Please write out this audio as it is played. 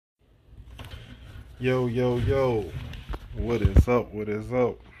Yo, yo, yo. What is up? What is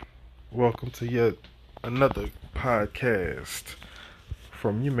up? Welcome to yet another podcast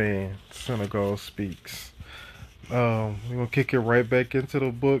from your man, Senegal Speaks. We're going to kick it right back into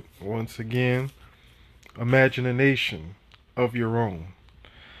the book once again. Imagine a nation of your own.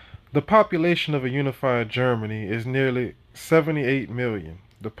 The population of a unified Germany is nearly 78 million.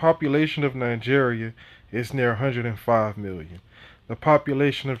 The population of Nigeria is near 105 million. The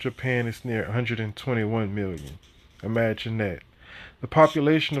population of Japan is near 121 million. Imagine that. The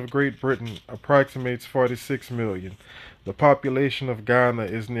population of Great Britain approximates 46 million. The population of Ghana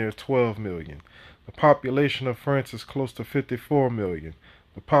is near 12 million. The population of France is close to 54 million.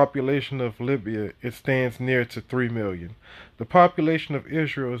 The population of Libya, it stands near to 3 million. The population of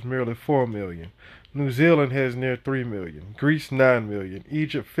Israel is merely 4 million. New Zealand has near 3 million. Greece 9 million.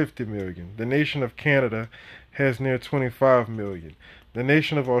 Egypt 50 million. The nation of Canada has near 25 million. The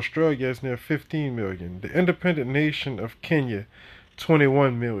nation of Australia has near 15 million. The independent nation of Kenya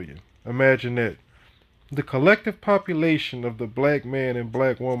 21 million. Imagine that. The collective population of the black man and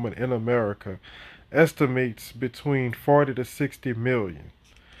black woman in America estimates between 40 to 60 million.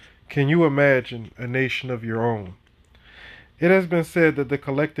 Can you imagine a nation of your own? It has been said that the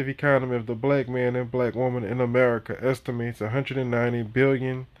collective economy of the black man and black woman in America estimates $190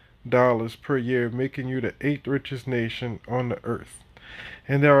 billion per year, making you the eighth richest nation on the earth.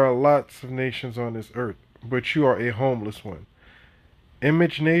 And there are lots of nations on this earth, but you are a homeless one.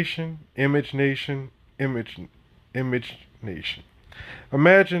 Image nation, image nation, image nation.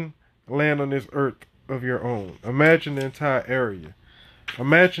 Imagine land on this earth of your own. Imagine the entire area.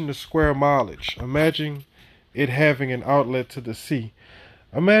 Imagine the square mileage. Imagine it having an outlet to the sea.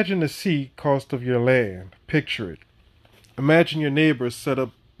 Imagine the sea cost of your land. Picture it. Imagine your neighbor's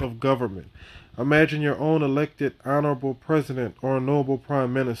setup of government. Imagine your own elected honorable president or noble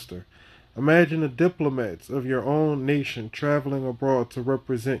prime minister. Imagine the diplomats of your own nation traveling abroad to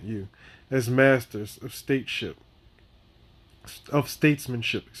represent you as masters of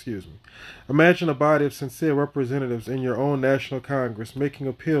statesmanship. Imagine a body of sincere representatives in your own national congress making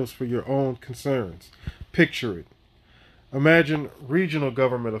appeals for your own concerns. Picture it. Imagine regional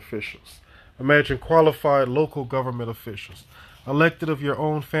government officials. Imagine qualified local government officials, elected of your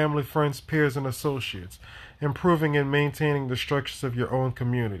own family, friends, peers, and associates, improving and maintaining the structures of your own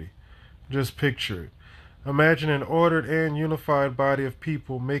community. Just picture it. Imagine an ordered and unified body of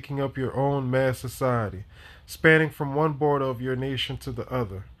people making up your own mass society, spanning from one border of your nation to the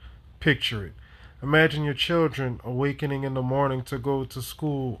other. Picture it. Imagine your children awakening in the morning to go to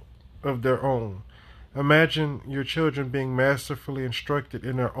school of their own. Imagine your children being masterfully instructed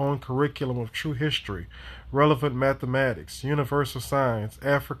in their own curriculum of true history, relevant mathematics, universal science,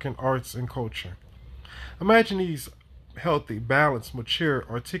 African arts, and culture. Imagine these healthy, balanced, mature,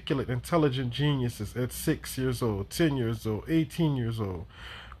 articulate, intelligent geniuses at 6 years old, 10 years old, 18 years old,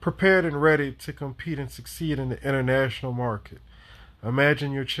 prepared and ready to compete and succeed in the international market.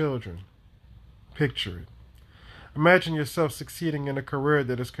 Imagine your children. Picture it. Imagine yourself succeeding in a career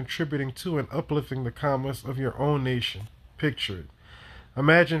that is contributing to and uplifting the commerce of your own nation. Picture it.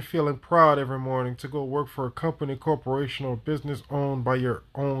 Imagine feeling proud every morning to go work for a company, corporation, or business owned by your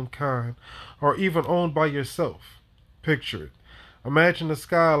own kind, or even owned by yourself. Picture it. Imagine the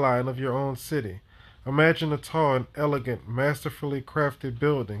skyline of your own city. Imagine the tall and elegant, masterfully crafted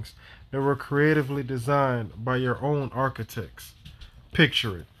buildings that were creatively designed by your own architects.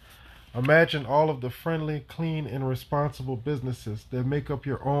 Picture it. Imagine all of the friendly, clean, and responsible businesses that make up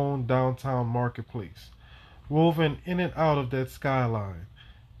your own downtown marketplace, woven in and out of that skyline.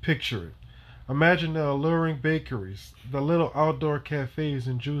 Picture it. Imagine the alluring bakeries, the little outdoor cafes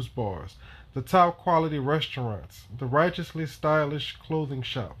and juice bars, the top quality restaurants, the righteously stylish clothing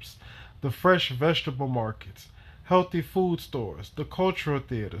shops, the fresh vegetable markets, healthy food stores, the cultural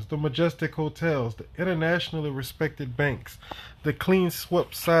theaters, the majestic hotels, the internationally respected banks, the clean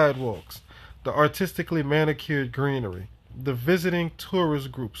swept sidewalks, the artistically manicured greenery, the visiting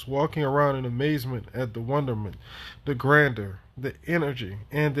tourist groups walking around in amazement at the wonderment, the grandeur, the energy,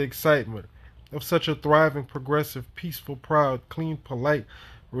 and the excitement of such a thriving, progressive, peaceful, proud, clean, polite,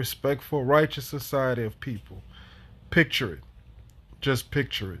 respectful, righteous society of people. Picture it. Just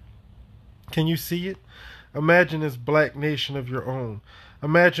picture it. Can you see it? Imagine this black nation of your own.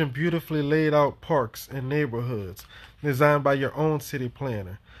 Imagine beautifully laid out parks and neighborhoods designed by your own city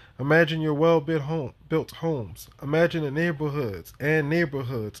planner. Imagine your well-built homes. Imagine the neighborhoods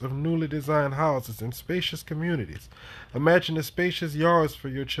of newly designed houses and spacious communities. Imagine the spacious yards for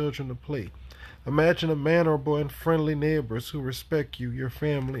your children to play. Imagine a mannerable and friendly neighbors who respect you, your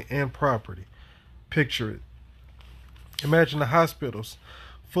family, and property. Picture it. Imagine the hospitals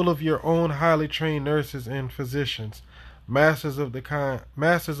full of your own highly trained nurses and physicians, masters of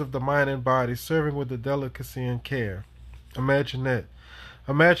the mind and body, serving with the delicacy and care. Imagine that.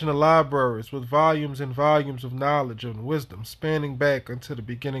 Imagine the libraries with volumes and volumes of knowledge and wisdom spanning back until the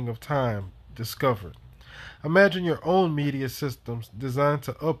beginning of time discovered. Imagine your own media systems designed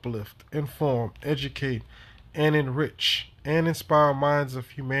to uplift, inform, educate, and enrich and inspire minds of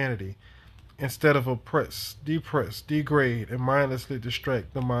humanity instead of oppress, depress, degrade, and mindlessly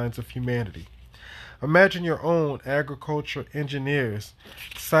distract the minds of humanity. Imagine your own agricultural engineers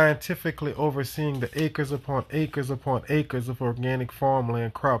scientifically overseeing the acres upon acres of organic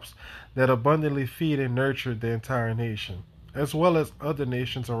farmland crops that abundantly feed and nurture the entire nation, as well as other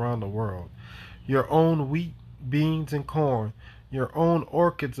nations around the world. Your own wheat, beans, and corn, your own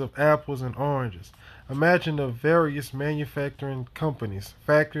orchards of apples and oranges. Imagine the various manufacturing companies,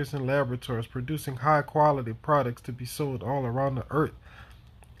 factories, and laboratories producing high quality products to be sold all around the earth,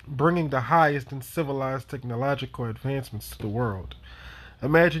 bringing the highest in civilized technological advancements to the world.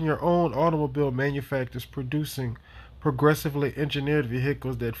 Imagine your own automobile manufacturers producing progressively engineered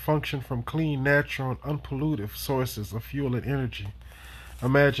vehicles that function from clean, natural, and unpolluted sources of fuel and energy.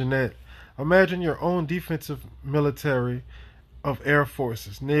 Imagine that. Imagine your own defensive military of air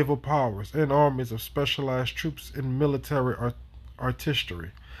forces, naval powers, and armies of specialized troops and military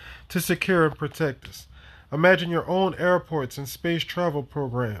artillery to secure and protect us. Imagine your own airports and space travel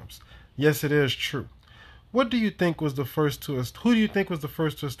programs. Yes, it is true. What do you think was the first to Who do you think was the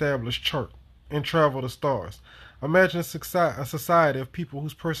first to establish chart and travel the stars? Imagine a society of people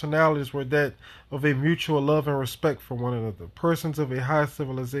whose personalities were that of a mutual love and respect for one another, persons of a high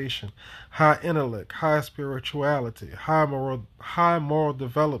civilization, high intellect, high spirituality, high moral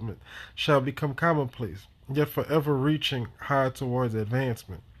development shall become commonplace, yet forever reaching high towards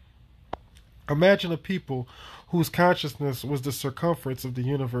advancement. Imagine a people whose consciousness was the circumference of the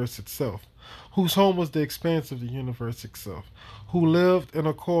universe itself, whose home was the expanse of the universe itself, who lived in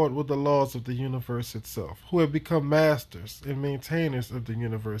accord with the laws of the universe itself, who had become masters and maintainers of the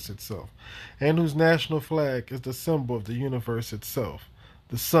universe itself, and whose national flag is the symbol of the universe itself,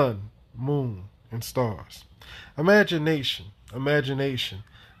 the sun, moon, and stars. Imagination, imagination,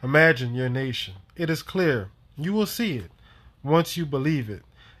 imagine your nation. It is clear. You will see it once you believe it.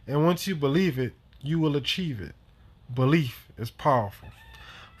 And once you believe it, you will achieve it. Belief is powerful.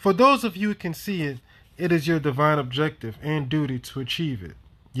 For those of you who can see it, it is your divine objective and duty to achieve it.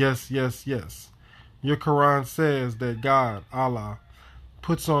 Yes, yes, yes. Your Quran says that God, Allah,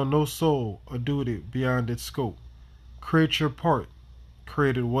 puts on no soul a duty beyond its scope. Create your part.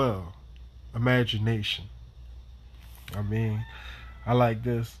 Create it well. Imagination. I like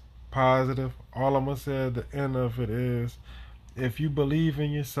this. Positive. All I'm going to say at the end of it is, if you believe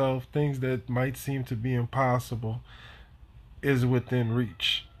in yourself, things that might seem to be impossible is within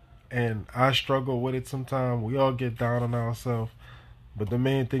reach. And I struggle with it sometimes. We all get down on ourselves. But the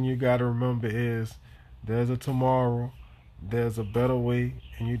main thing you got to remember is there's a tomorrow, there's a better way,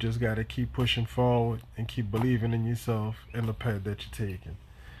 and you just got to keep pushing forward and keep believing in yourself and the path that you're taking.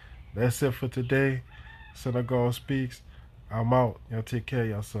 That's it for today. Senegal Speaks. I'm out. Y'all take care of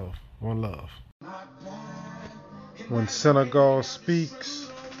yourself. One love. When Senegal speaks,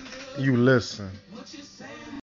 you listen.